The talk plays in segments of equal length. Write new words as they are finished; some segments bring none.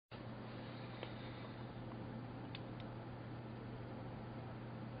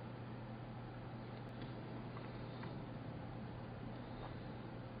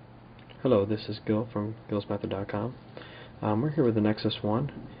Hello, this is Gil from gilsmethod.com. We're here with the Nexus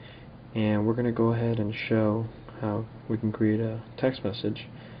 1, and we're going to go ahead and show how we can create a text message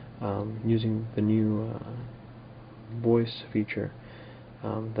using the new voice feature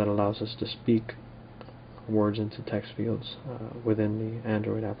that allows us to speak words into text fields within the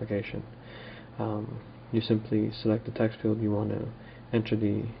Android application. You simply select the text field you want to enter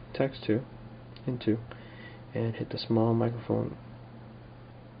the text into, and hit the small microphone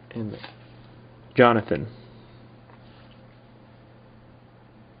in Jonathan.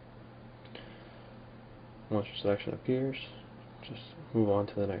 Once your selection appears, just move on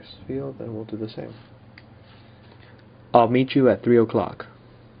to the next field and we'll do the same. I'll meet you at 3 o'clock.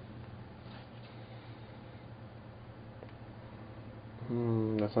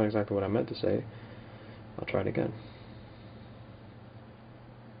 That's not exactly what I meant to say. I'll try it again.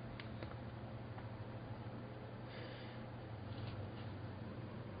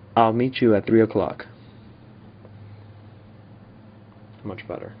 I'll meet you at 3 o'clock. Much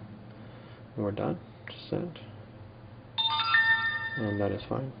better. We're done. Just send. And that is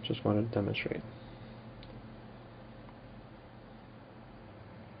fine. Just wanted to demonstrate.